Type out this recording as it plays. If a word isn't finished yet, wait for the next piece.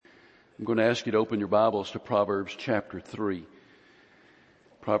I'm going to ask you to open your Bibles to Proverbs chapter 3.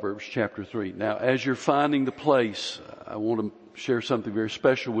 Proverbs chapter 3. Now, as you're finding the place, I want to share something very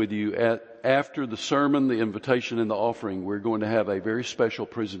special with you. After the sermon, the invitation, and the offering, we're going to have a very special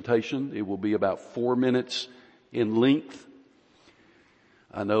presentation. It will be about 4 minutes in length.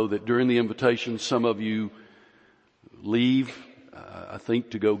 I know that during the invitation, some of you leave, I think,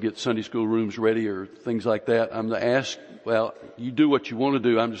 to go get Sunday school rooms ready or things like that. I'm going to ask, well, you do what you want to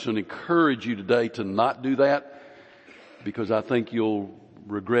do. I'm just going to encourage you today to not do that, because I think you'll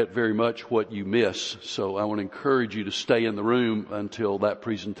regret very much what you miss. So I want to encourage you to stay in the room until that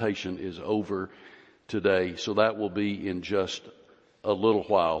presentation is over today. So that will be in just a little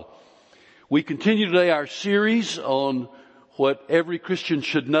while. We continue today our series on what every Christian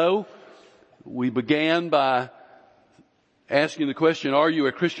should know. We began by asking the question, are you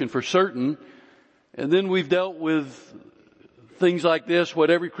a Christian for certain? And then we've dealt with things like this: what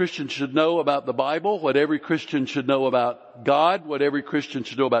every Christian should know about the Bible, what every Christian should know about God, what every Christian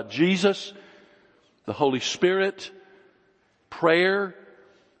should know about Jesus, the Holy Spirit, prayer,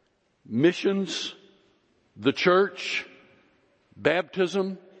 missions, the church,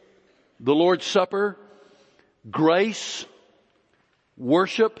 baptism, the Lord's Supper, grace,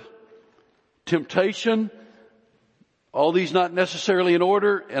 worship, temptation. All these not necessarily in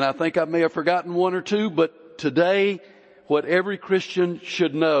order, and I think I may have forgotten one or two, but today, what every Christian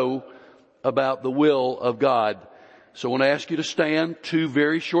should know about the will of God. So I want to ask you to stand, 2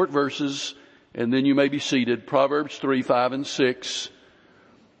 very short verses, and then you may be seated. Proverbs 3, 5, and 6.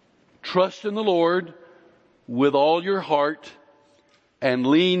 Trust in the Lord with all your heart, and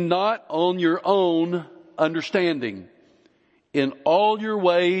lean not on your own understanding. In all your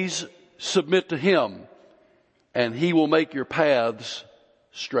ways submit to Him, and He will make your paths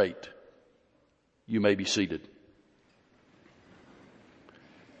straight. You may be seated.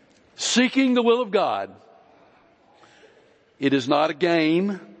 Seeking the will of God. It is not a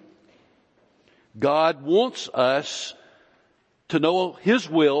game. God wants us to know His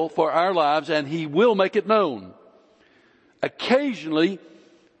will for our lives, and He will make it known. Occasionally,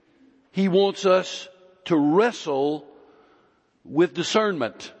 He wants us to wrestle with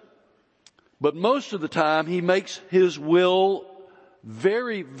discernment. But most of the time, He makes His will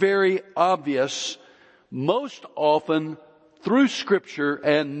very, very obvious, most often through Scripture,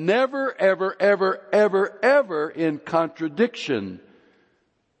 and never, ever, ever, ever, ever in contradiction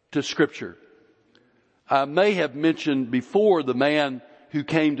to Scripture. I may have mentioned before the man who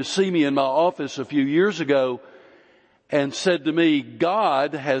came to see me in my office a few years ago and said to me,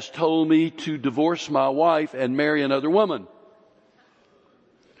 God has told me to divorce my wife and marry another woman.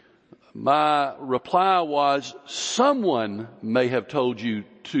 My reply was, someone may have told you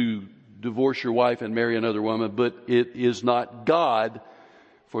to divorce your wife and marry another woman, but it is not God,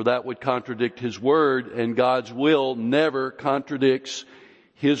 for that would contradict His word, and God's will never contradicts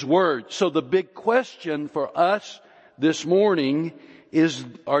His word. So the big question for us this morning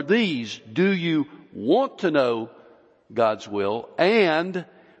are these: do you want to know God's will, and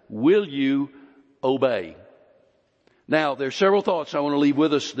will you obey? Now, there are several thoughts I want to leave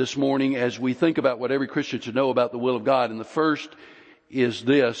with us this morning as we think about what every Christian should know about the will of God. And the first is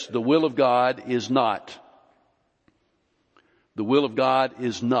this: the will of God is not. The will of God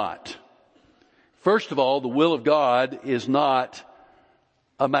is not. First of all, the will of God is not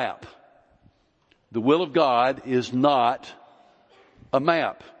a map. The will of God is not a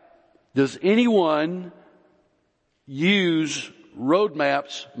map. Does anyone use road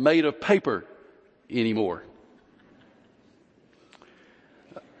maps made of paper anymore?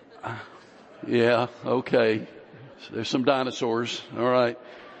 Yeah, okay. There's some dinosaurs. All right.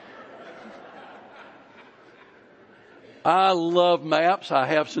 I love maps. I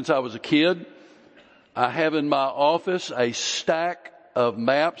have since I was a kid. I have in my office a stack of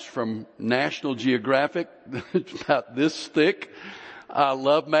maps from National Geographic. It's about this thick. I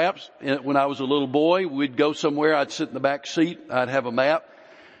love maps. When I was a little boy, we'd go somewhere. I'd sit in the back seat. I'd have a map,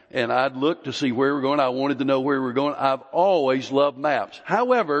 and I'd look to see where we're going. I wanted to know where we're going. I've always loved maps.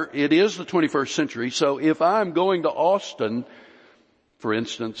 However, it is the 21st century, so if I'm going to Austin, for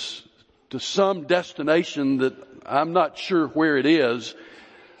instance, to some destination that I'm not sure where it is,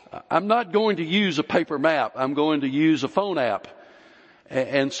 I'm not going to use a paper map. I'm going to use a phone app.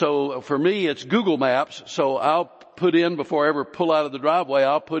 And so for me, it's Google Maps. So I'll put in, before I ever pull out of the driveway,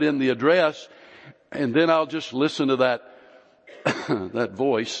 I'll put in the address, and then I'll just listen to that that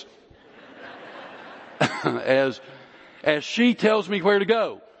voice as she tells me where to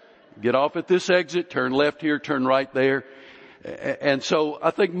go. Get off at this exit, turn left here, turn right there. And so I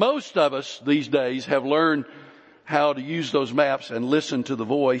think most of us these days have learned how to use those maps and listen to the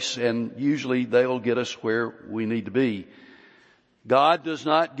voice, and usually they'll get us where we need to be. God does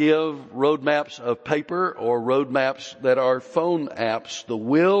not give road maps of paper or road maps that are phone apps. The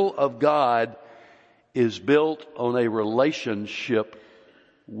will of God is built on a relationship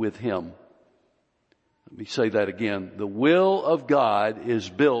with Him. Let me say that again. The will of God is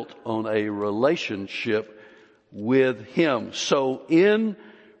built on a relationship with Him. So in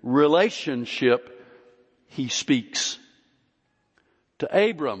relationship, He speaks. To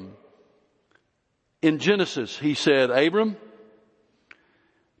Abram, in Genesis, He said, Abram,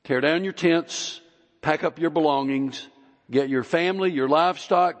 tear down your tents, pack up your belongings, get your family, your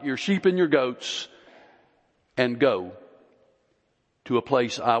livestock, your sheep and your goats, and go to a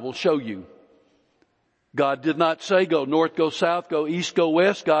place I will show you. God did not say go north, go south, go east, go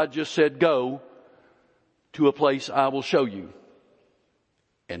west. God just said go to a place I will show you.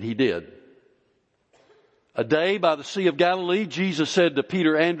 And He did. A day by the Sea of Galilee, Jesus said to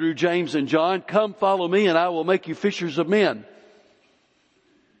Peter, Andrew, James, and John, come follow me and I will make you fishers of men.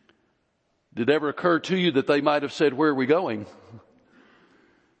 Did it ever occur to you that they might have said, where are we going?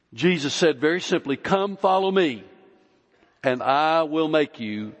 Jesus said very simply, come follow me and I will make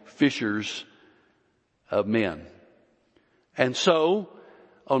you fishers of men. And so,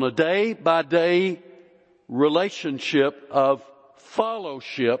 on a day by day relationship of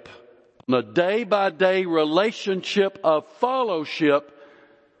fellowship, on a day by day relationship of fellowship,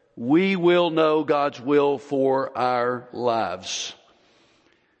 we will know God's will for our lives.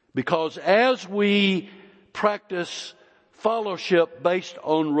 Because as we practice fellowship based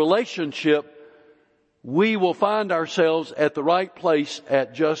on relationship, we will find ourselves at the right place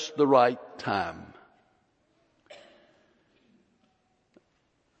at just the right time.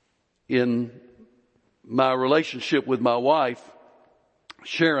 In my relationship with my wife,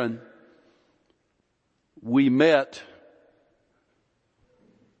 Sharon, we met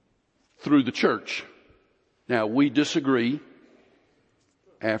through the church. Now, we disagree.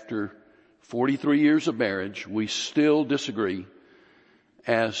 After 43 years of marriage, we still disagree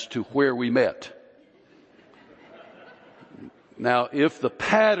as to where we met. Now, if the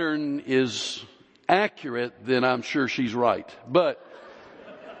pattern is accurate, then I'm sure she's right. But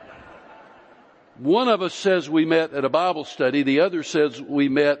one of us says we met at a Bible study. The other says we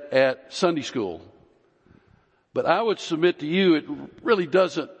met at Sunday school. But I would submit to you, it really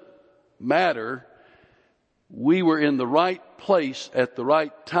doesn't matter. We were in the right place at the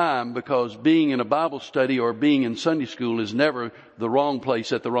right time, because being in a Bible study or being in Sunday school is never the wrong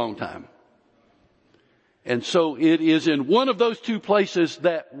place at the wrong time. And so it is in one of those two places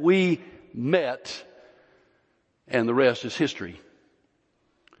that we met, and the rest is history.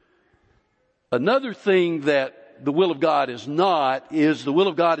 Another thing that the will of God is not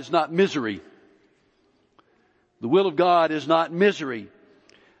misery. The will of God is not misery.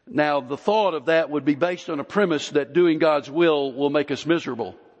 Now, the thought of that would be based on a premise that doing God's will make us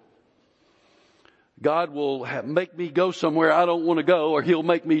miserable. God will make me go somewhere I don't want to go, or He'll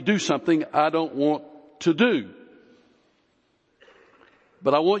make me do something I don't want to do.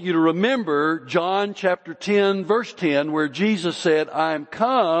 But I want you to remember John chapter 10, verse 10, where Jesus said, I am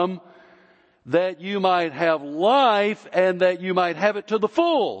come that you might have life and that you might have it to the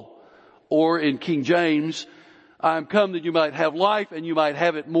full. Or in King James, I am come that you might have life and you might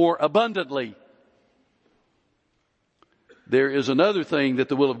have it more abundantly. There is another thing that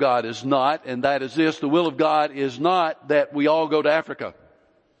the will of God is not, and that is this. The will of God is not that we all go to Africa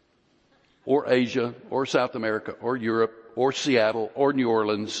or Asia or South America or Europe or Seattle or New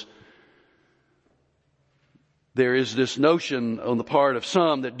Orleans. There is this notion on the part of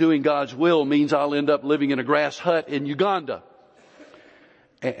some that doing God's will means I'll end up living in a grass hut in Uganda.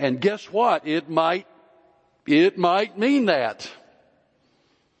 And guess what? It might mean that.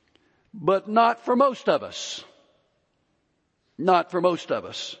 But not for most of us. Not for most of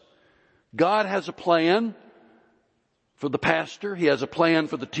us. God has a plan for the pastor. He has a plan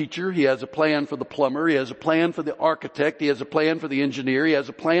for the teacher. He has a plan for the plumber. He has a plan for the architect. He has a plan for the engineer. He has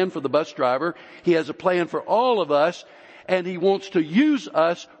a plan for the bus driver. He has a plan for all of us. And He wants to use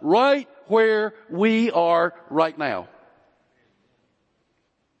us right where we are right now.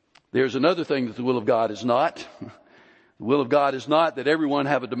 There's another thing that the will of God is not. The will of God is not that everyone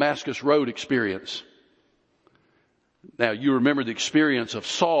have a Damascus Road experience. Now, you remember the experience of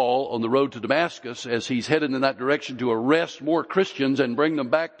Saul on the road to Damascus as he's headed in that direction to arrest more Christians and bring them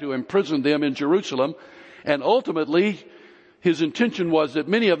back to imprison them in Jerusalem. And ultimately, his intention was that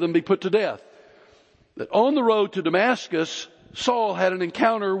many of them be put to death. That on the road to Damascus, Saul had an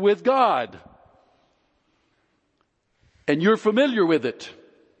encounter with God. And you're familiar with it.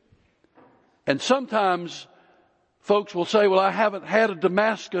 And sometimes Folks will say, well, I haven't had a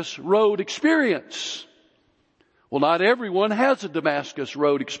Damascus Road experience. Well, not everyone has a Damascus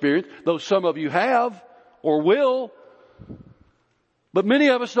Road experience, though some of you have or will. But many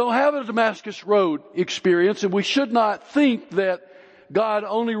of us don't have a Damascus Road experience, and we should not think that God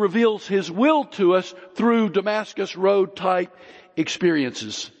only reveals His will to us through Damascus Road type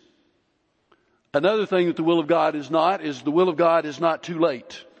experiences. Another thing that the will of God is the will of God is not too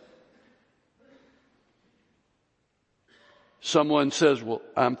late. Someone says, well,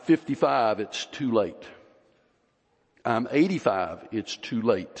 I'm 55, it's too late. I'm 85, it's too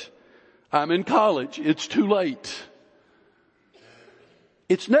late. I'm in college, it's too late.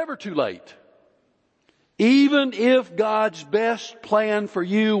 It's never too late. Even if God's best plan for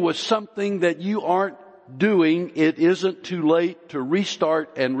you was something that you aren't doing, it isn't too late to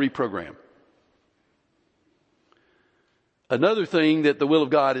restart and reprogram. Another thing that the will of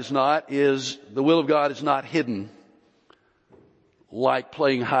God is the will of God is not hidden, like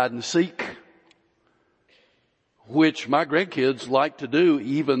playing hide and seek, which my grandkids like to do,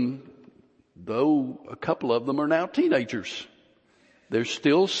 even though a couple of them are now teenagers. There's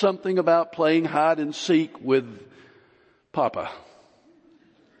still something about playing hide and seek with Papa.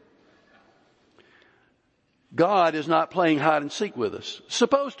 God is not playing hide and seek with us.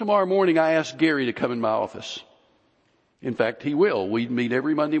 Suppose tomorrow morning I ask Gary to come in my office. In fact, he will. We meet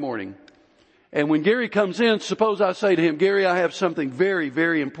every Monday morning. And when Gary comes in, suppose I say to him, Gary, I have something very,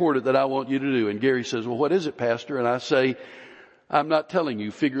 very important that I want you to do. And Gary says, well, what is it, Pastor? And I say, I'm not telling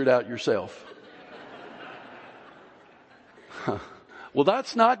you. Figure it out yourself. Well,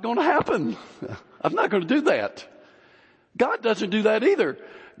 that's not going to happen. I'm not going to do that. God doesn't do that either.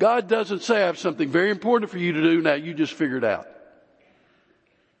 God doesn't say, I have something very important for you to do. Now you just figure it out.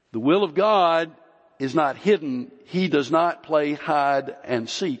 The will of God is not hidden. He does not play hide and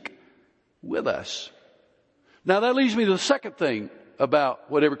seek with us. Now that leads me to the second thing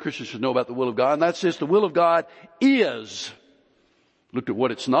about what every Christian should know about the will of God, and that's this: the will of God is. Looked at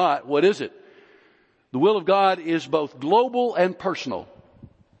what it's not. What is it? The will of God is both global and personal.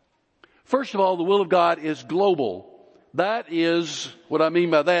 First of all, the will of God is global. That is, what I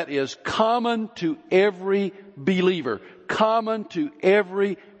mean by that is common to every believer, common to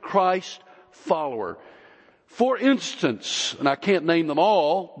every Christ follower. For instance, and I can't name them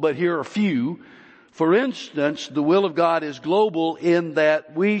all, but here are a few. For instance, the will of God is global in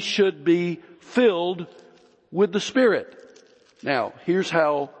that we should be filled with the Spirit. Now, here's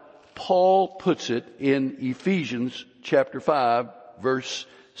how Paul puts it in Ephesians chapter 5, verse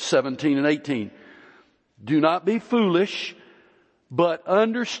 17 and 18. Do not be foolish, but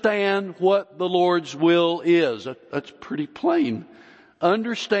understand what the Lord's will is. That's pretty plain.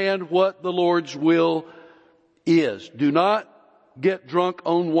 Understand what the Lord's will is. Do not get drunk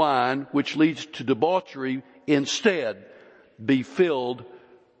on wine, which leads to debauchery. Instead, be filled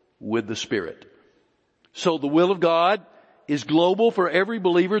with the Spirit. So the will of God is global for every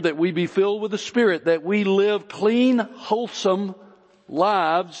believer, that we be filled with the Spirit, that we live clean, wholesome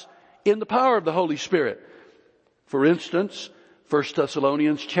lives in the power of the Holy Spirit. For instance, 1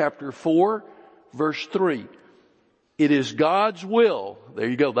 Thessalonians chapter 4, verse 3. It is God's will. There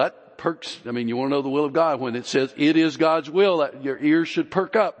you go. That perks. I mean, you want to know the will of God when it says it is God's will. That your ears should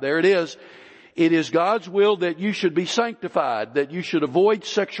perk up. There it is. It is God's will that you should be sanctified, that you should avoid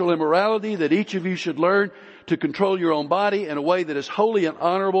sexual immorality, that each of you should learn to control your own body in a way that is holy and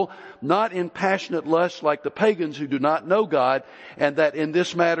honorable, not in passionate lust like the pagans who do not know God, and that in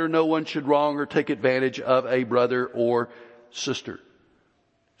this matter no one should wrong or take advantage of a brother or sister.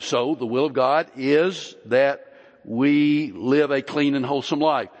 So the will of God is that we live a clean and wholesome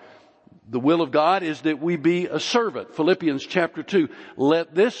life. The will of God is that we be a servant. Philippians chapter 2.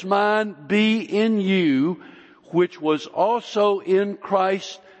 Let this mind be in you, which was also in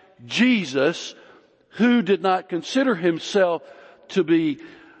Christ Jesus, who did not consider himself to be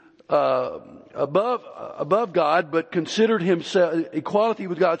above God, but considered himself equality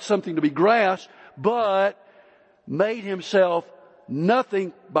with God something to be grasped, but made himself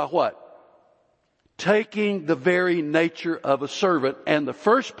nothing by what? Taking the very nature of a servant. And the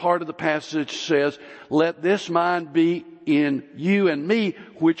first part of the passage says, let this mind be in you and me,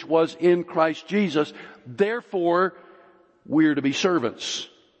 which was in Christ Jesus. Therefore, we're to be servants.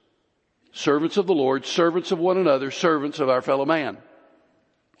 Servants of the Lord, servants of one another, servants of our fellow man.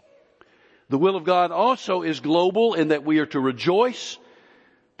 The will of God also is global in that we are to rejoice,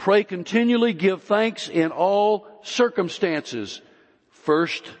 pray continually, give thanks in all circumstances. 1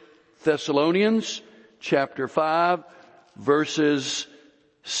 Thessalonians chapter 5, verses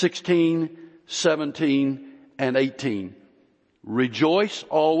 16, 17, and 18. Rejoice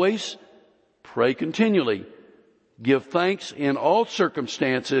always, pray continually, Give thanks in all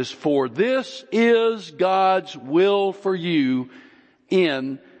circumstances, for this is God's will for you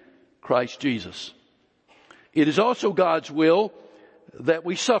in Christ Jesus. It is also God's will that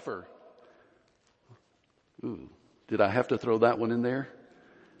we suffer. Ooh, did I have to throw that one in there?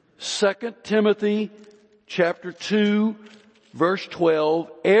 2 Timothy chapter 2, verse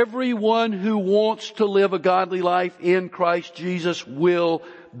 12. Everyone who wants to live a godly life in Christ Jesus will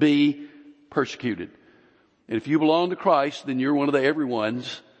be persecuted. And if you belong to Christ, then you're one of the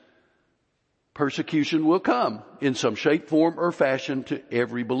everyones. Persecution will come in some shape, form, or fashion to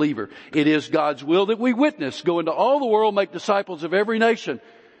every believer. It is God's will that we witness. Go into all the world, make disciples of every nation.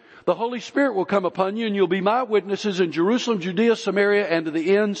 The Holy Spirit will come upon you and you'll be my witnesses in Jerusalem, Judea, Samaria, and to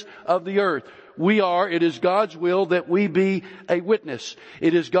the ends of the earth. It is God's will that we be a witness.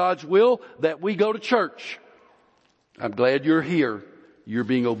 It is God's will that we go to church. I'm glad you're here. You're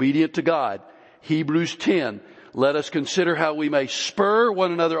being obedient to God. Hebrews 10. Let us consider how we may spur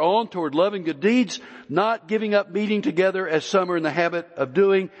one another on toward loving good deeds, not giving up meeting together as some are in the habit of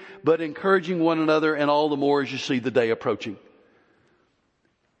doing, but encouraging one another, and all the more as you see the day approaching.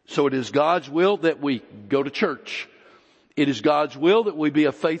 So it is God's will that we go to church. It is God's will that we be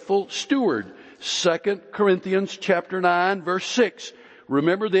a faithful steward. 2 Corinthians chapter 9, verse 6.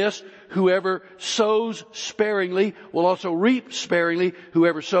 Remember this, whoever sows sparingly will also reap sparingly.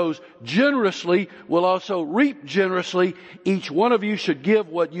 Whoever sows generously will also reap generously. Each one of you should give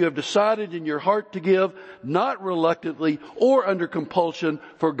what you have decided in your heart to give, not reluctantly or under compulsion,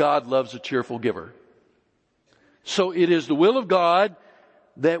 for God loves a cheerful giver. So it is the will of God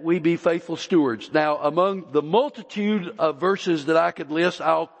that we be faithful stewards. Now, among the multitude of verses that I could list,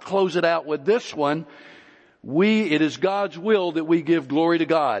 I'll close it out with this one. It is God's will that we give glory to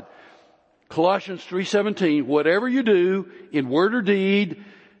God. Colossians 3:17, whatever you do in word or deed,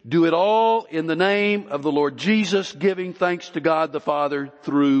 do it all in the name of the Lord Jesus, giving thanks to God the Father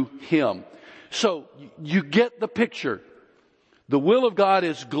through Him. So you get the picture. The will of God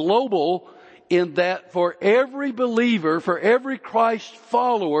is global in that for every believer, for every Christ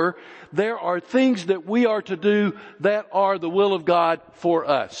follower, there are things that we are to do that are the will of God for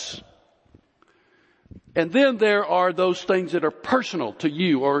us. And then there are those things that are personal to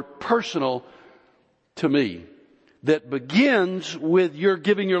you or personal to me. That begins with your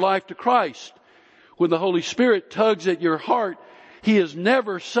giving your life to Christ. When the Holy Spirit tugs at your heart, He is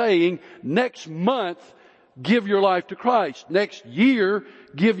never saying, next month, give your life to Christ. Next year,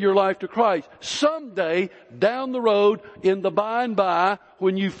 give your life to Christ. Someday, down the road, in the by and by,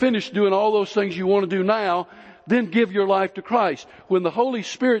 when you finish doing all those things you want to do now, then give your life to Christ. When the Holy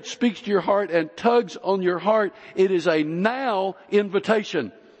Spirit speaks to your heart and tugs on your heart, it is a now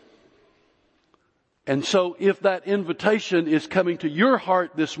invitation. And so if that invitation is coming to your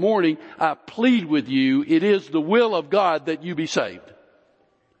heart this morning, I plead with you, it is the will of God that you be saved.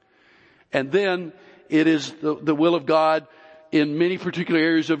 And then it is the will of God in many particular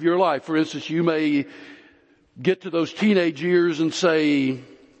areas of your life. For instance, you may get to those teenage years and say,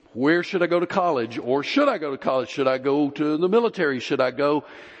 where should I go to college? Or should I go to college? Should I go to the military? Should I go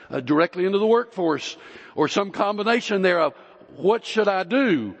directly into the workforce? Or some combination thereof. What should I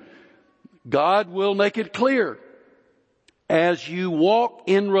do? God will make it clear as you walk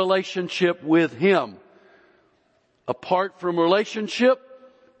in relationship with Him. Apart from relationship,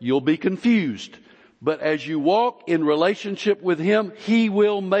 you'll be confused. But as you walk in relationship with Him, He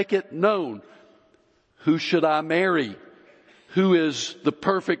will make it known. Who should I marry? Who is the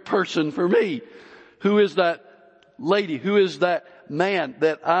perfect person for me? Who is that lady? Who is that man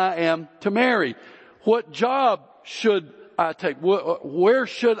that I am to marry? What job should I take? Where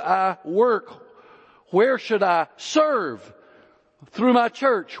should I work? Where should I serve? Through my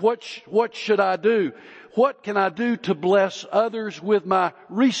church, what should I do? What can I do to bless others with my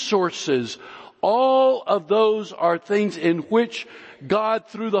resources? All of those are things in which God,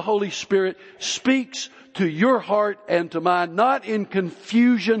 through the Holy Spirit, speaks to your heart and to mine, not in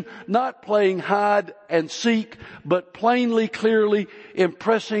confusion, not playing hide and seek, but plainly, clearly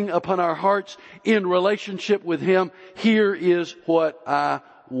impressing upon our hearts in relationship with Him. Here is what I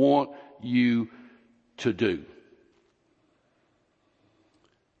want you to do.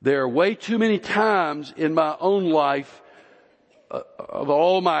 There are way too many times in my own life, of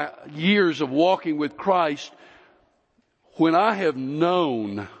all my years of walking with Christ, when I have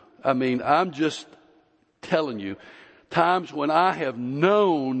known, I'm just telling you, times when I have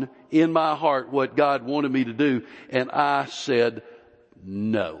known in my heart what God wanted me to do, and I said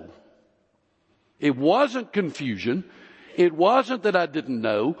no. It wasn't confusion. It wasn't that I didn't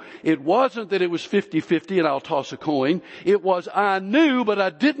know. It wasn't that it was 50-50 and I'll toss a coin. It was I knew, but I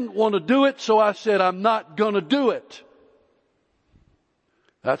didn't want to do it, so I said I'm not going to do it.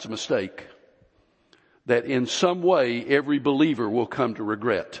 That's a mistake that in some way every believer will come to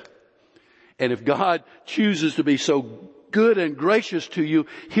regret. And if God chooses to be so good and gracious to you,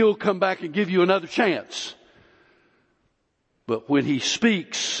 He'll come back and give you another chance. But when He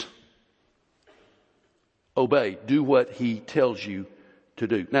speaks, obey. Do what He tells you to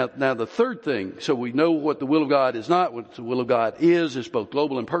do. Now the third thing, so we know what the will of God is not, what the will of God is both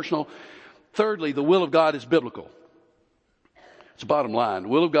global and personal. Thirdly, the will of God is biblical. It's the bottom line. The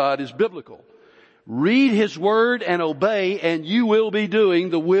will of God is biblical. Read His Word and obey, and you will be doing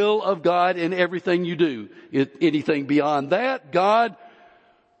the will of God in everything you do. Anything beyond that, God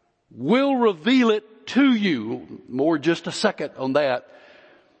will reveal it to you. More just a second on that.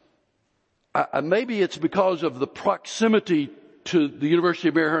 Maybe it's because of the proximity to the University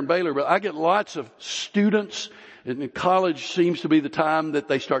of Mary Herman Baylor, but I get lots of students, and college seems to be the time that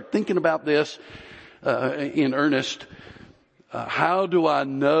they start thinking about this in earnest. How do I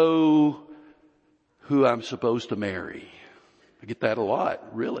know who I'm supposed to marry? I get that a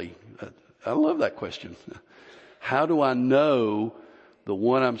lot, really. I love that question. How do I know the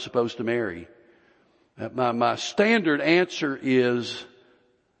one I'm supposed to marry? My standard answer is,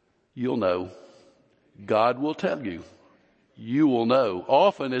 you'll know. God will tell you. You will know.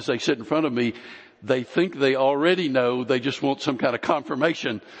 Often as they sit in front of me, they think they already know. They just want some kind of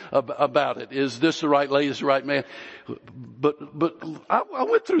confirmation about it. Is this the right lady? Is this the right man? But I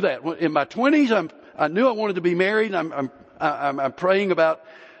went through that. In my 20s, I knew I wanted to be married. I'm praying about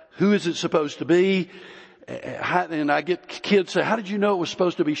who is it supposed to be. And I get kids say, how did you know it was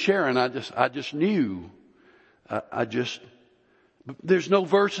supposed to be Sharon? I just knew. There's no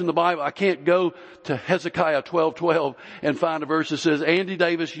verse in the Bible. I can't go to Hezekiah 12:12 and find a verse that says, Andy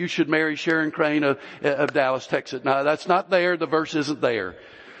Davis, you should marry Sharon Crane of Dallas, Texas. No, that's not there. The verse isn't there.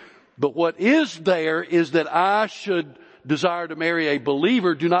 But what is there is that I should desire to marry a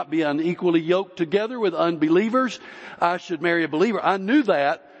believer. Do not be unequally yoked together with unbelievers. I should marry a believer. I knew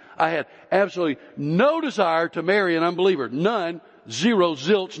that. I had absolutely no desire to marry an unbeliever. None. Zero,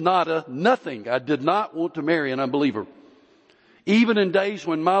 zilch, nada, nothing. I did not want to marry an unbeliever. Even in days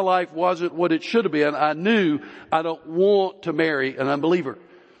when my life wasn't what it should have been, I knew I don't want to marry an unbeliever.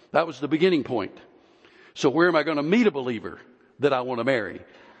 That was the beginning point. So where am I going to meet a believer that I want to marry?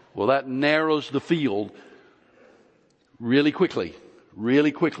 Well, that narrows the field really quickly.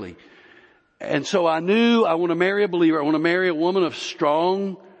 And so I knew I want to marry a believer. I want to marry a woman of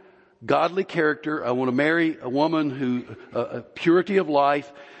strong, godly character. I want to marry a woman who, purity of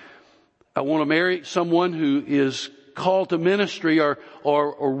life. I want to marry someone who is called to ministry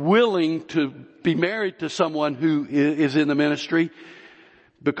or willing to be married to someone who is in the ministry.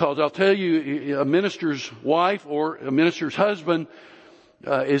 Because I'll tell you, a minister's wife or a minister's husband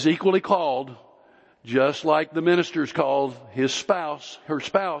is equally called, just like the minister's called, her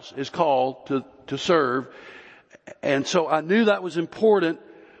spouse is called to serve. And so I knew that was important.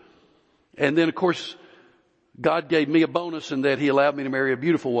 And then of course, God gave me a bonus in that He allowed me to marry a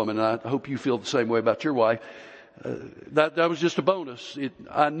beautiful woman. And I hope you feel the same way about your wife. That was just a bonus.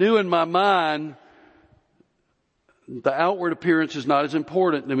 I knew in my mind the outward appearance is not as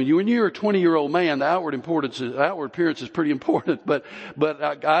important. I mean, when you're a 20-year-old man, the outward appearance is pretty important. But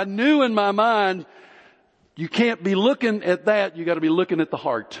I knew in my mind, you can't be looking at that. You got to be looking at the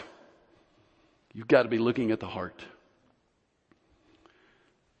heart. You've got to be looking at the heart.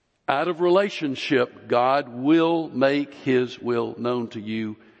 Out of relationship, God will make His will known to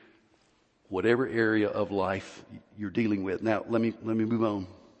you, whatever area of life you're dealing with. Now, let me move on.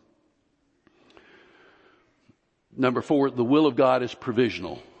 Number 4, the will of God is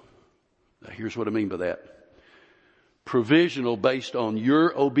provisional. Now, here's what I mean by that. Provisional based on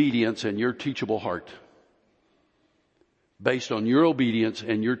your obedience and your teachable heart. Based on your obedience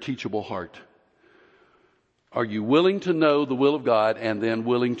and your teachable heart. Are you willing to know the will of God and then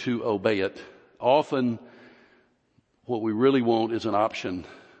willing to obey it? Often, what we really want is an option.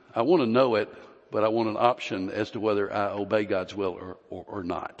 I want to know it, but I want an option as to whether I obey God's will or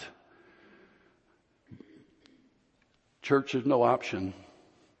not. Church, there's no option.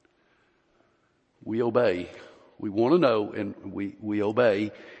 We obey. We want to know and we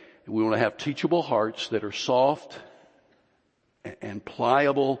obey. We want to have teachable hearts that are soft and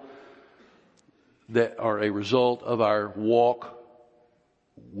pliable, that are a result of our walk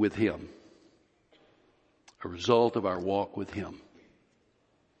with Him. A result of our walk with Him.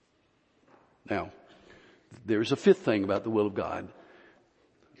 Now, there's a fifth thing about the will of God.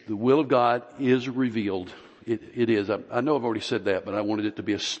 The will of God is revealed. It is. I know I've already said that, but I wanted it to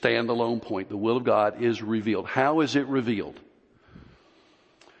be a standalone point. The will of God is revealed. How is it revealed?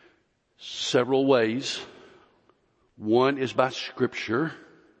 Several ways. One is by Scripture.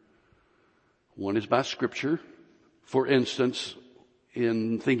 For instance,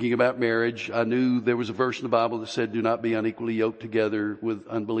 in thinking about marriage, I knew there was a verse in the Bible that said, do not be unequally yoked together with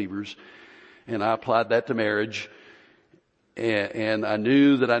unbelievers. And I applied that to marriage. And I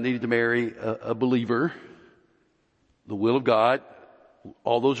knew that I needed to marry a believer. The will of God.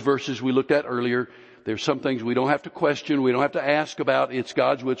 All those verses we looked at earlier. There's some things we don't have to question. We don't have to ask about. It's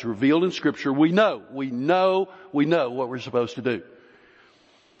God's will. It's revealed in Scripture. We know what we're supposed to do.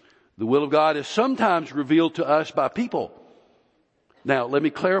 The will of God is sometimes revealed to us by people. Now, let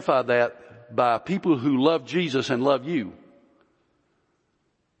me clarify that, by people who love Jesus and love you.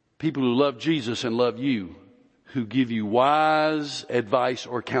 People who love Jesus and love you, who give you wise advice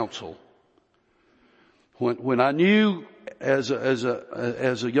or counsel. When I knew as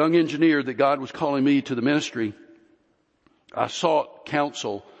a young engineer that God was calling me to the ministry, I sought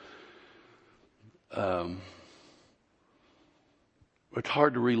counsel. It's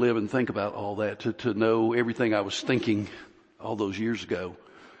hard to relive and think about all that, to know everything I was thinking all those years ago.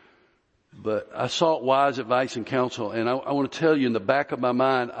 But I sought wise advice and counsel, and I want to tell you, in the back of my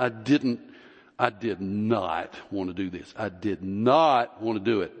mind, I did not want to do this. I did not want to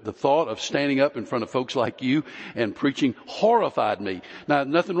do it. The thought of standing up in front of folks like you and preaching horrified me. Now,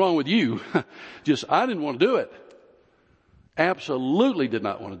 nothing wrong with you. Just, I didn't want to do it. Absolutely did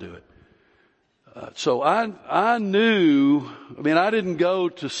not want to do it. So I knew, I didn't go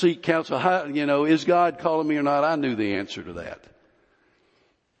to seek counsel. Is God calling me or not? I knew the answer to that.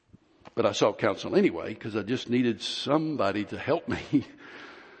 But I sought counsel anyway, because I just needed somebody to help me.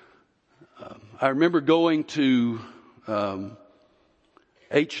 I remember going to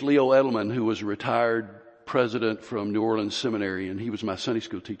H. Leo Edelman, who was a retired president from New Orleans Seminary, and he was my Sunday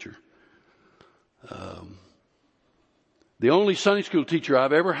school teacher. The only Sunday school teacher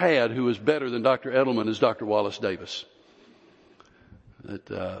I've ever had who was better than Dr. Edelman is Dr. Wallace Davis.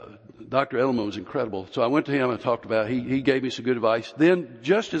 Dr. Edelman was incredible. So I went to him and talked about it. He gave me some good advice. Then,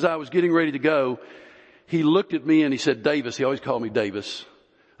 just as I was getting ready to go, he looked at me and he said, Davis. He always called me Davis.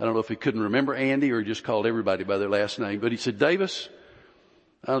 I don't know if he couldn't remember Andy or he just called everybody by their last name. But he said, Davis,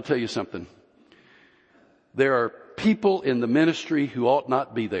 I'll tell you something. There are people in the ministry who ought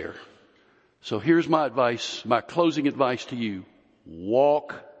not be there. So here's my advice, my closing advice to you.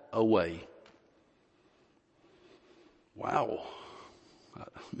 Walk away. Wow.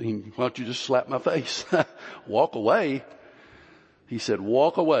 Why don't you just slap my face? Walk away. He said,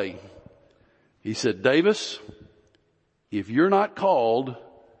 walk away. He said, Davis, if you're not called,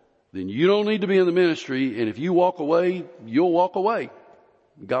 then you don't need to be in the ministry. And if you walk away, you'll walk away.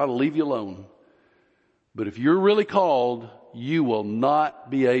 God will leave you alone. But if you're really called, you will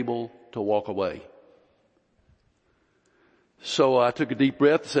not be able to walk away. So I took a deep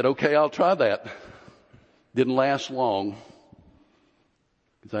breath and said, okay, I'll try that. Didn't last long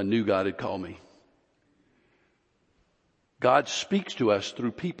because I knew God had called me. God speaks to us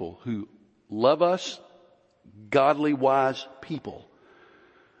through people who love us, godly, wise people.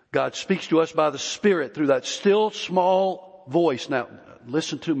 God speaks to us by the Spirit through that still small voice. Now,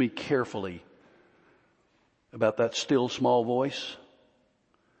 listen to me carefully about that still small voice.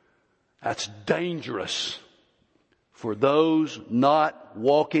 That's dangerous for those not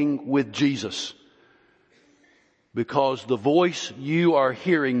walking with Jesus, because the voice you are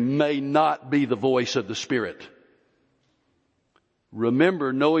hearing may not be the voice of the Spirit.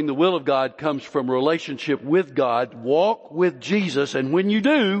 Remember, knowing the will of God comes from relationship with God. Walk with Jesus, and when you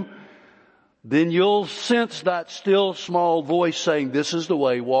do, then you'll sense that still small voice saying, this is the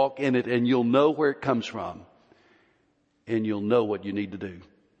way, walk in it, and you'll know where it comes from. And you'll know what you need to do.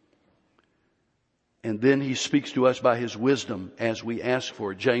 And then he speaks to us by his wisdom as we ask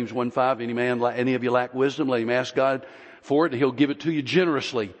for it. James 1:5, any of you lack wisdom, let him ask God for it, and he'll give it to you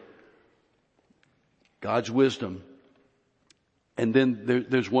generously. God's wisdom. And then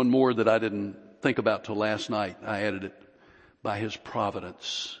there's one more that I didn't think about till last night. I added it. By his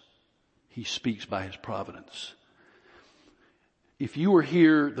providence. He speaks by his providence. If you were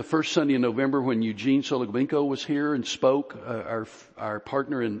here the first Sunday in November when Eugene Sologubenko was here and spoke, our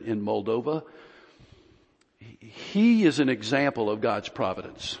partner in Moldova, he is an example of God's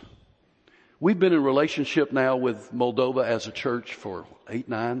providence. We've been in relationship now with Moldova as a church for 8,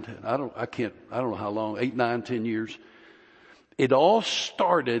 9, 10, I don't know how long, 8, 9, 10 years. It all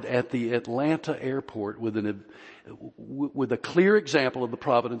started at the Atlanta airport with a clear example of the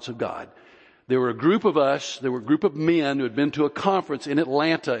providence of God. there were a group of men who had been to a conference in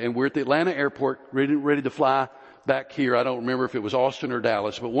Atlanta, and we're at the Atlanta airport ready to fly back here. I don't remember if it was Austin or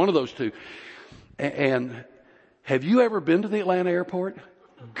Dallas, but one of those two. And have you ever been to the Atlanta airport?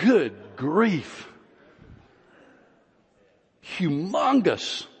 Good grief.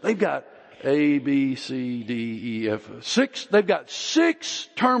 Humongous. They've got A, B, C, D, E, F, they've got 6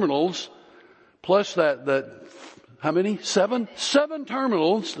 terminals, plus that, how many? 7? 7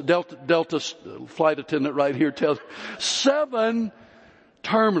 terminals. The Delta flight attendant right here tells 7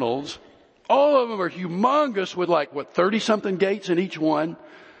 terminals. All of them are humongous with 30 something gates in each one.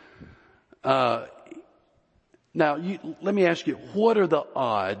 Now, let me ask you, what are the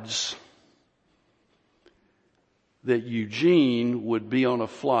odds that Eugene would be on a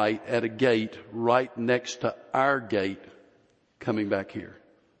flight at a gate right next to our gate coming back here,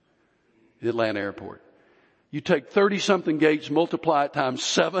 the Atlanta airport? You take 30 something gates, multiply it times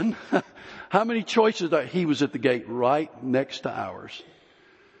 7. How many choices he was at the gate right next to ours?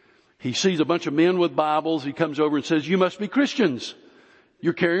 He sees a bunch of men with Bibles. He comes over and says, "You must be Christians.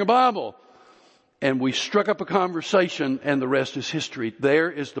 You're carrying a Bible." And we struck up a conversation, and the rest is history. There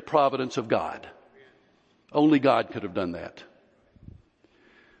is the providence of God. Only God could have done that.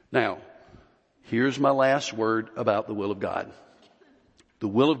 Now, here's my last word about the will of God. The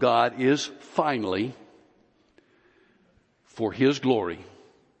will of God is finally for His glory.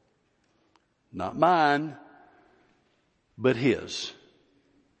 Not mine, but His.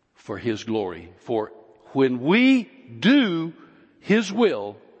 For His glory. For when we do His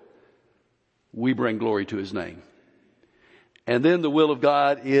will, we bring glory to His name. And then the will of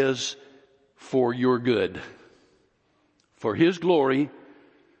God is for your good. For His glory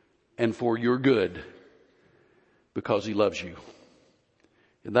and for your good. Because He loves you.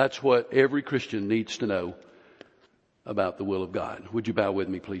 And that's what every Christian needs to know about the will of God. Would you bow with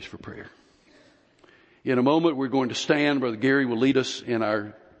me, please, for prayer? In a moment, we're going to stand. Brother Gary will lead us in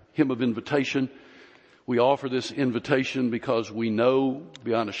our hymn of invitation. We offer this invitation because we know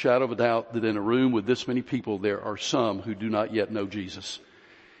beyond a shadow of a doubt that in a room with this many people, there are some who do not yet know Jesus.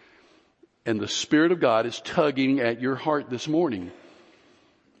 And the Spirit of God is tugging at your heart this morning.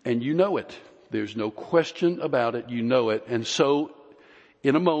 And you know it. There's no question about it. You know it. And so,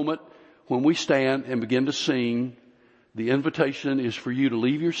 in a moment, when we stand and begin to sing, the invitation is for you to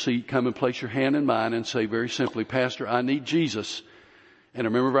leave your seat, come and place your hand in mine and say very simply, "Pastor, I need Jesus." And a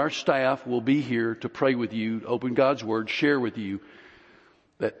member of our staff will be here to pray with you, open God's Word, share with you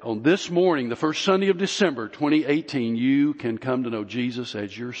that on this morning, the first Sunday of December 2018, you can come to know Jesus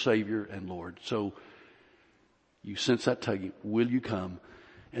as your Savior and Lord. So you sense that tugging. Will you come?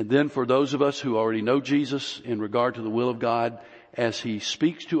 And then for those of us who already know Jesus in regard to the will of God, as He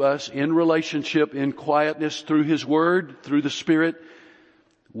speaks to us in relationship, in quietness, through His Word, through the Spirit,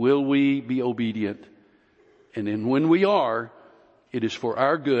 will we be obedient? And then when we are, it is for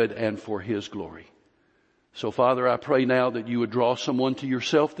our good and for His glory. So, Father, I pray now that you would draw someone to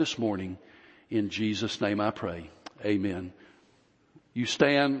yourself this morning. In Jesus' name I pray. Amen. You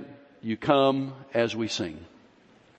stand, you come as we sing.